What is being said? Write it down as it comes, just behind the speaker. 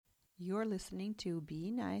You're listening to Be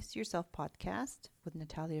Nice to Yourself podcast with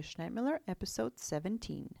Natalia Schneidmiller, episode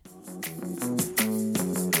 17.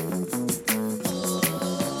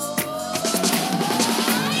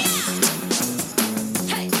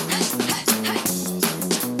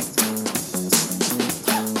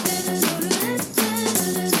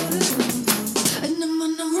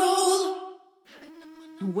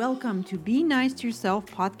 Welcome to Be Nice to Yourself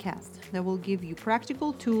podcast that will give you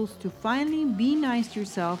practical tools to finally be nice to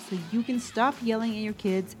yourself so you can stop yelling at your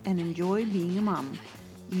kids and enjoy being a mom.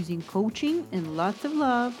 Using coaching and lots of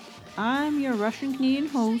love, I'm your Russian Canadian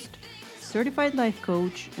host, certified life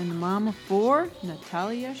coach, and mom of four,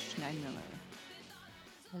 Natalia Schneidmiller.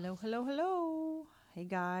 Hello. Hey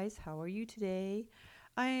guys, how are you today?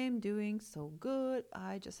 I am doing so good.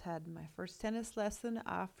 I just had my first tennis lesson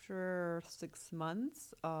after 6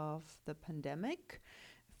 months of the pandemic.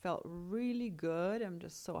 It felt really good. I'm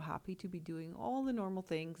just so happy to be doing all the normal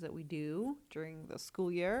things that we do during the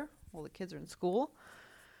school year while the kids are in school.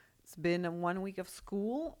 It's been a 1 week of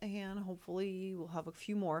school and hopefully we'll have a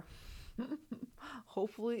few more.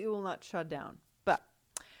 Hopefully it will not shut down. But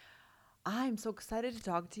I'm so excited to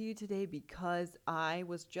talk to you today because I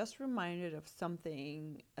was just reminded of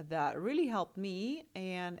something that really helped me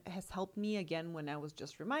and has helped me again when I was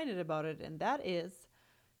just reminded about it. And that is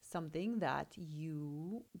something that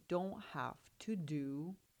you don't have to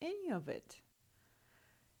do any of it.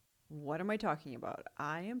 What am I talking about?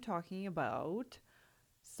 I am talking about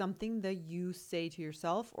something that you say to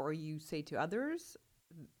yourself or you say to others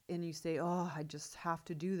and you say, oh, I just have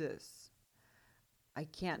to do this. I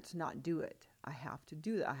can't not do it. I have to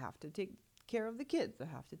do that. I have to take care of the kids. I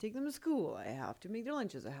have to take them to school. I have to make their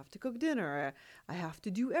lunches. I have to cook dinner. I have to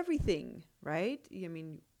do everything, right? I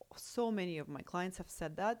mean, so many of my clients have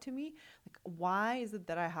said that to me. Like, why is it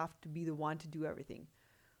that I have to be the one to do everything?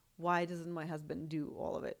 Why doesn't my husband do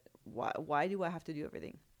all of it? Why do I have to do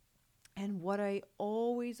everything? And what I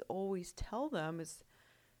always tell them is,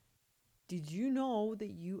 did you know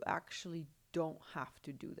that you actually don't have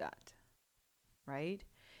to do that? Right?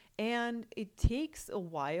 And it takes a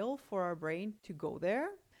while for our brain to go there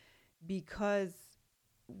because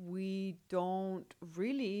we don't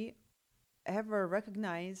really ever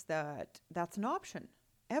recognize that that's an option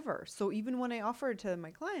ever. So even when I offer it to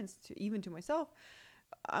my clients, even to myself,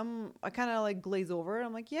 I kind of like glaze over it.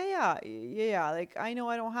 I'm like, yeah. Like, I know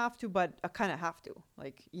I don't have to, but I kind of have to.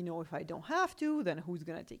 Like, if I don't have to, then who's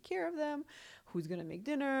going to take care of them? Who's going to make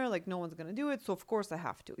dinner? Like, no one's going to do it. So of course I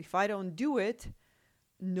have to. If I don't do it,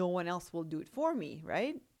 no one else will do it for me,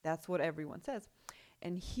 right? That's what everyone says.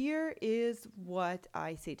 And here is what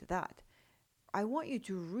I say to that. I want you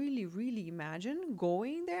to really imagine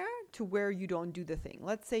going there to where you don't do the thing.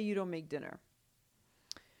 Let's say you don't make dinner.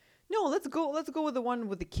 No, let's go with the one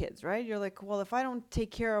with the kids, right? You're like, well, if I don't take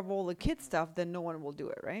care of all the kid stuff, then no one will do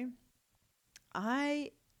it, right?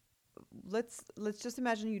 Let's just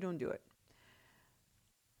imagine you don't do it.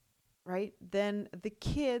 Right? Then the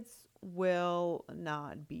kids will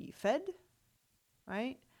not be fed,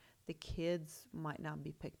 right? The kids might not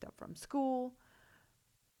be picked up from school,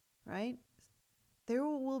 right? There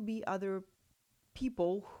will be other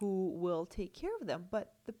people who will take care of them.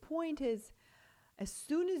 But the point is, as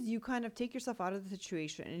soon as you kind of take yourself out of the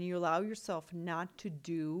situation and you allow yourself not to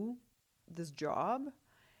do this job,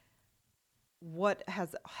 what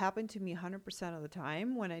has happened to me 100% of the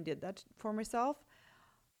time when I did that for myself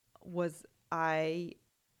was I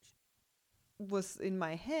was in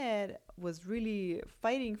my head was really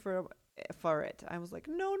fighting for it. I was like,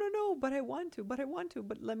 no, but I want to,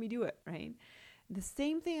 but let me do it, right? The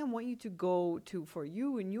same thing I want you to go to for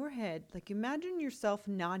you in your head. Like, imagine yourself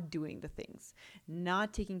not doing the things,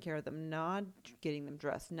 not taking care of them, not getting them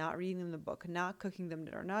dressed, not reading them the book, not cooking them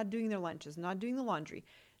dinner, not doing their lunches, not doing the laundry,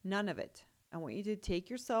 none of it. I want you to take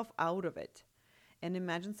yourself out of it and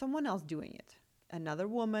imagine someone else doing it. Another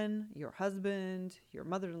woman, your husband, your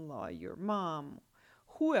mother-in-law, your mom,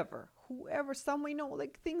 whoever, someone,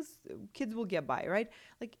 like things, kids will get by, right?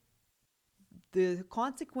 Like, the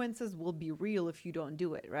consequences will be real if you don't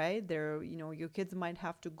do it, right? Your kids might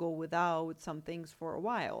have to go without some things for a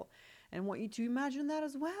while. And I want you to imagine that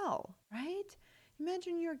as well, right?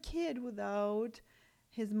 Imagine your kid without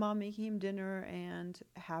his mom making him dinner and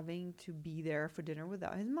having to be there for dinner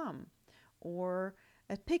without his mom. Or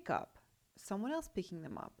at pickup, someone else picking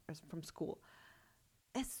them up from school.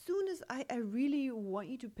 As soon as I really want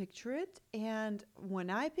you to picture it, and when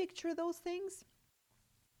I picture those things,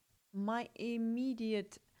 my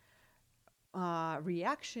immediate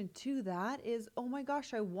reaction to that is, oh my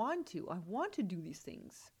gosh, I want to do these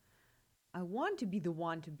things. I want to be the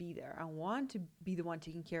one to be there. I want to be the one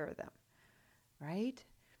taking care of them, right?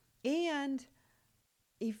 And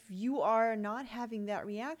if you are not having that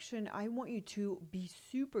reaction, I want you to be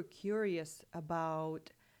super curious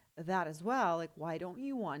about that as well. Like, why don't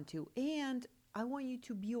you want to? And I want you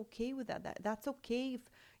to be okay with that. That's okay if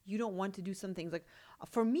you don't want to do some things. Like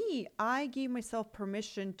for me, I gave myself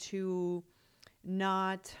permission to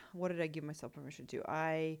not, what did I give myself permission to?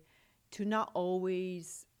 To not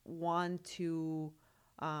always want to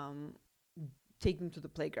um, take them to the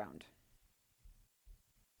playground.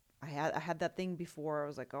 I had that thing before. I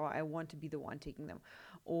was like, oh, I want to be the one taking them,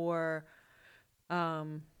 or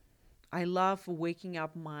um, I love waking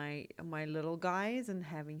up my little guys and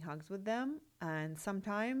having hugs with them. And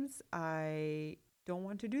sometimes I don't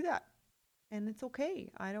want to do that, and it's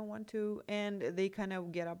okay. I don't want to, and they kind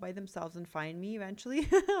of get up by themselves and find me eventually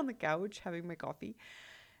on the couch having my coffee,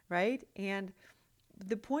 right? And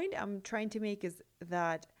the point I'm trying to make is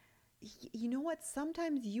that you know what?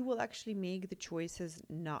 Sometimes you will actually make the choices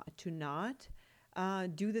not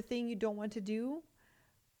do the thing you don't want to do.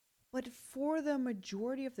 But for the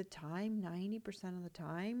majority of the time, 90% of the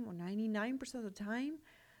time, or 99% of the time,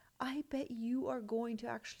 I bet you are going to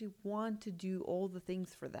actually want to do all the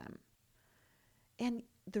things for them. And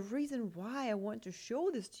the reason why I want to show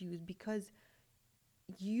this to you is because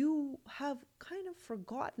you have kind of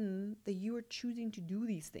forgotten that you are choosing to do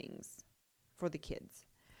these things for the kids.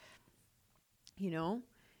 You know,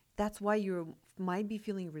 that's why you might be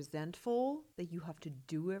feeling resentful that you have to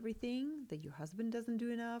do everything, that your husband doesn't do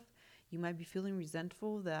enough. You might be feeling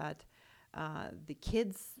resentful that the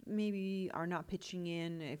kids maybe are not pitching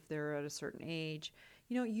in if they're at a certain age.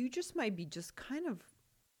 You know, you just might be just kind of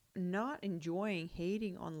not enjoying,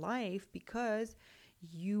 hating on life because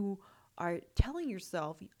you are telling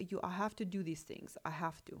yourself, I have to do these things. I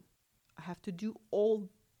have to do all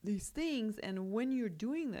these things. And when you're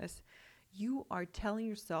doing this, you are telling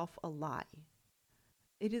yourself a lie.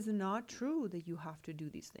 It is not true that you have to do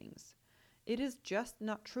these things. It is just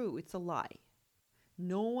not true. It's a lie.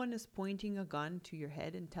 No one is pointing a gun to your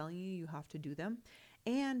head and telling you you have to do them.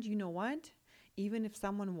 And you know what? Even if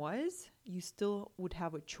someone was, you still would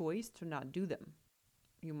have a choice to not do them.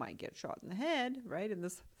 You might get shot in the head, right? In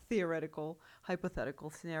this theoretical, hypothetical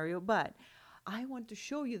scenario. But I want to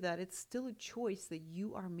show you that it's still a choice that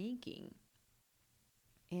you are making.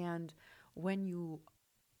 And when you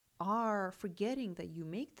are forgetting that you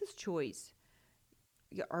make this choice,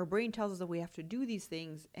 our brain tells us that we have to do these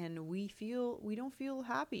things, and we don't feel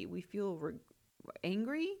happy. We feel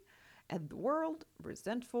angry at the world,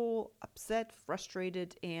 resentful, upset,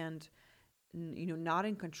 frustrated, and not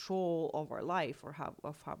in control of our life or how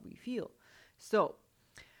we feel. So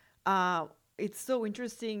it's so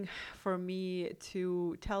interesting for me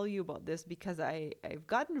to tell you about this because I've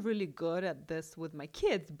gotten really good at this with my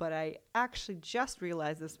kids, but I actually just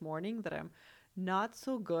realized this morning that I'm not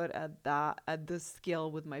so good at this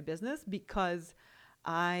skill with my business because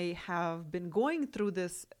I have been going through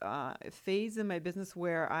this phase in my business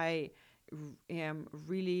where I am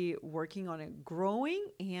really working on it growing,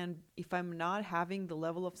 and if I'm not having the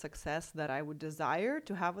level of success that I would desire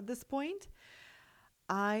to have at this point,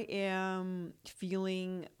 I am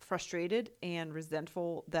feeling frustrated and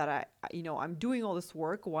resentful that I'm doing all this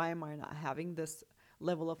work. Why am I not having this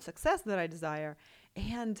level of success that I desire?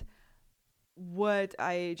 And what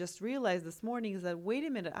I just realized this morning is that, wait a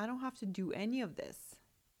minute, I don't have to do any of this.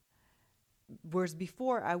 Whereas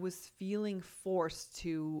before I was feeling forced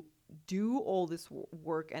to do all this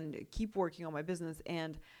work and keep working on my business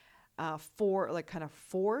and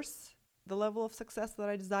force the level of success that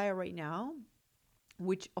I desire right now,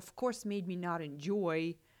 which of course made me not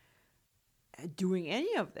enjoy doing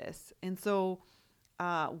any of this. And so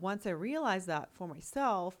once I realized that for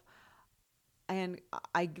myself, and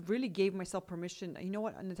I really gave myself permission, you know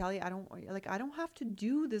what, Natalia, I don't have to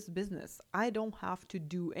do this business. I don't have to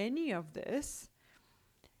do any of this.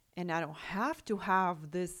 And I don't have to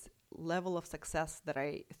have this level of success that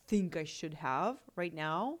I think I should have right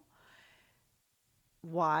now.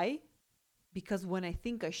 Why? Because when I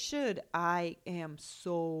think I should, I am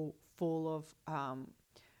so full of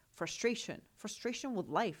frustration with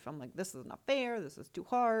life. I'm like, this is not fair. This is too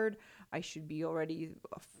hard. I should be already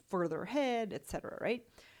further ahead, etc. Right?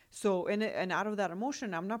 So, and out of that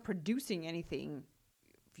emotion, I'm not producing anything.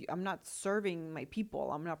 I'm not serving my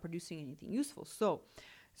people. I'm not producing anything useful. So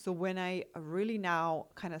when I really now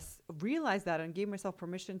kind of realized that and gave myself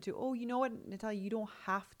permission to, oh, you know what, Natalia, you don't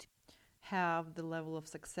have to have the level of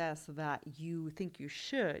success that you think you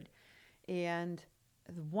should. And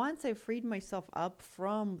once I freed myself up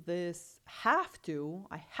from this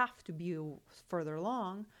I have to be further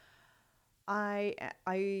along,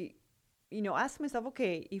 I ask myself,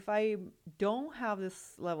 okay, if I don't have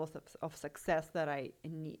this level of success that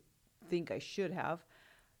think I should have,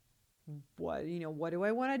 what do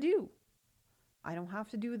I want to do? I don't have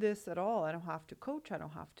to do this at all. I don't have to coach. I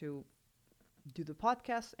don't have to do the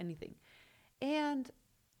podcast, anything. And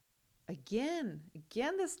again,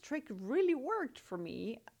 this trick really worked for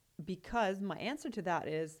me because my answer to that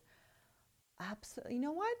is absolutely, you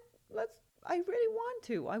know what? I really want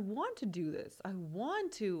to. I want to do this. I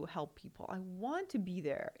want to help people. I want to be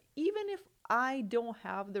there. Even if I don't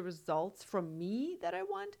have the results from me that I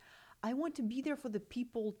want to be there for the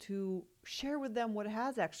people to share with them what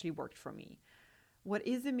has actually worked for me, what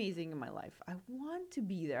is amazing in my life. I want to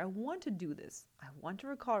be there. I want to do this. I want to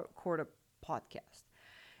record a podcast.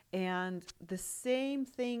 And the same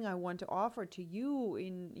thing I want to offer to you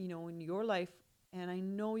in your life. And I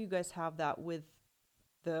know you guys have that with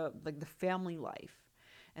the family life,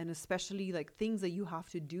 and especially like things that you have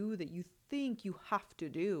to do that you think you have to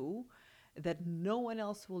do that no one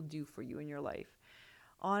else will do for you in your life.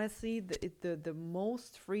 Honestly, the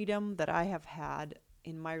most freedom that I have had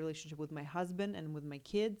in my relationship with my husband and with my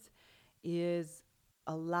kids is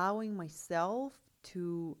allowing myself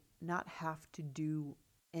to not have to do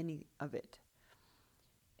any of it.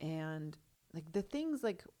 And like the things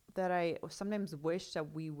like that I sometimes wish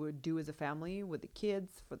that we would do as a family with the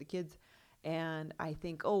kids, for the kids. And I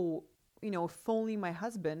think, oh, if only my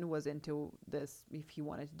husband was into this, if he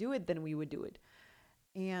wanted to do it, then we would do it.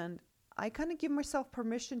 And I kind of give myself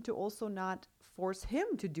permission to also not force him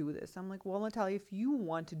to do this. I'm like, well, Natalia, if you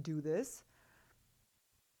want to do this,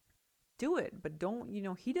 do it. But don't,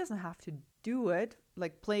 he doesn't have to do it,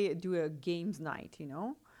 like do a games night,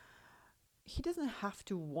 He doesn't have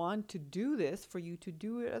to want to do this for you to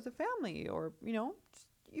do it as a family. Or,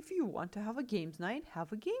 if you want to have a games night,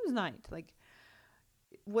 have a games night. Like,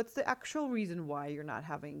 what's the actual reason why you're not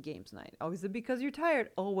having games night? Oh, is it because you're tired?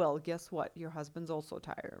 Oh, well, guess what? Your husband's also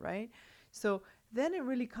tired, right? So then it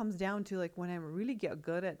really comes down to like when I really get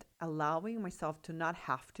good at allowing myself to not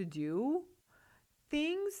have to do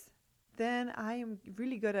things, then I am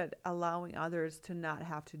really good at allowing others to not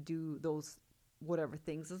have to do those whatever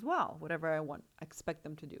things as well, whatever I expect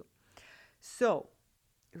them to do. So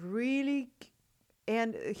really,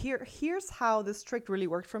 and here's how this trick really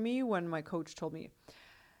worked for me when my coach told me,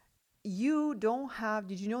 did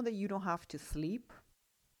you know that you don't have to sleep?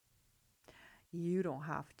 You don't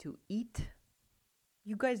have to eat.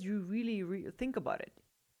 You guys, you really think about it.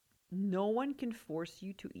 No one can force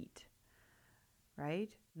you to eat, right?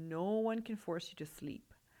 No one can force you to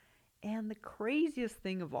sleep. And the craziest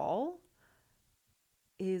thing of all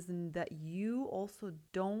is that you also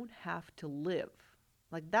don't have to live.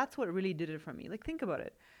 Like, that's what really did it for me. Like, think about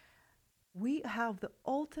it. We have the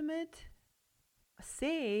ultimate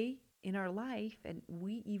say in our life, and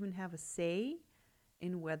we even have a say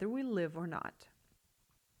in whether we live or not,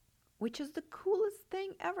 which is the coolest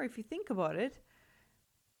thing ever. If you think about it,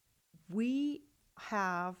 we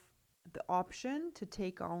have the option to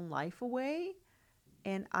take our own life away.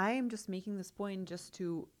 And I am just making this point just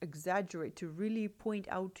to exaggerate, to really point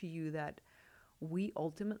out to you that we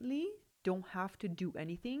ultimately don't have to do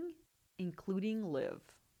anything, including live.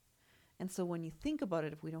 And so when you think about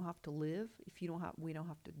it, if we don't have to live, we don't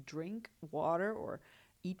have to drink water or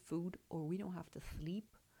eat food, or we don't have to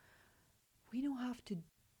sleep, we don't have to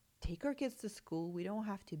take our kids to school, we don't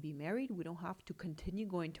have to be married, we don't have to continue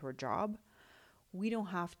going to our job, we don't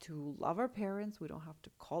have to love our parents, we don't have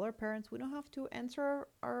to call our parents, we don't have to answer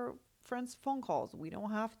our friends' phone calls, we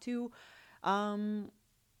don't have to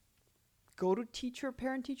go to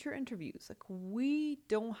parent-teacher interviews. Like, we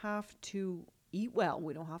don't have to eat well,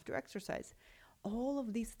 we don't have to exercise. All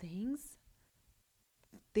of these things,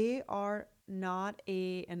 they are not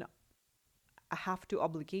a have to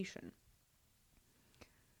obligation.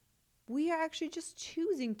 We are actually just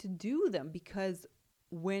choosing to do them, because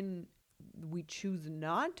when we choose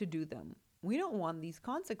not to do them, we don't want these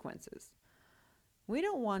consequences. We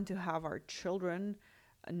don't want to have our children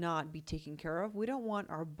not be taken care of. We don't want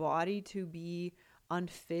our body to be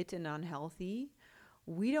unfit and unhealthy.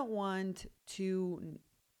 We don't want to,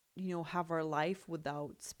 have our life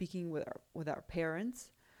without speaking with our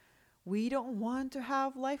parents. We don't want to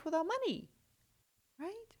have life without money,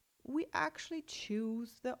 right? We actually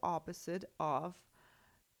choose the opposite of,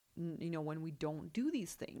 when we don't do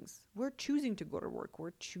these things. We're choosing to go to work.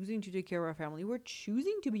 We're choosing to take care of our family. We're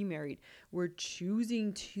choosing to be married. We're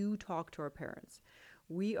choosing to talk to our parents.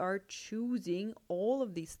 We are choosing all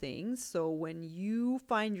of these things. So when you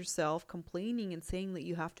find yourself complaining and saying that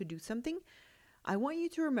you have to do something, I want you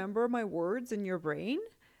to remember my words in your brain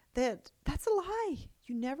that that's a lie.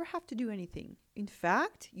 you never have to do anything. In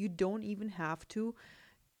fact, you don't even have to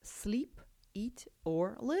sleep, eat,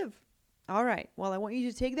 or live. All right. Well, I want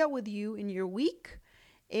you to take that with you in your week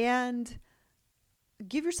and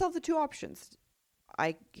give yourself the two options.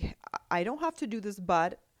 I I don't have to do this,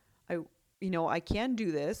 but I can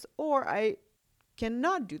do this, or I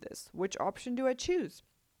cannot do this. Which option do I choose?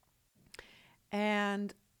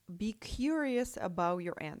 And be curious about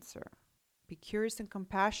your answer. Be curious and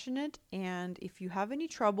compassionate. And if you have any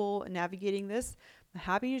trouble navigating this, I'm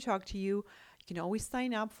happy to talk to you. You can always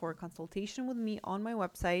sign up for a consultation with me on my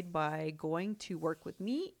website by going to Work With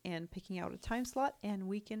Me and picking out a time slot, and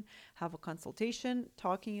we can have a consultation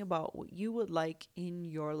talking about what you would like in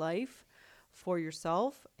your life for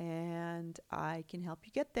yourself, and I can help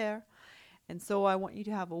you get there. And so I want you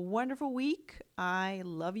to have a wonderful week. I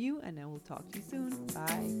love you, and I will talk to you soon.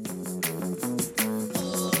 Bye.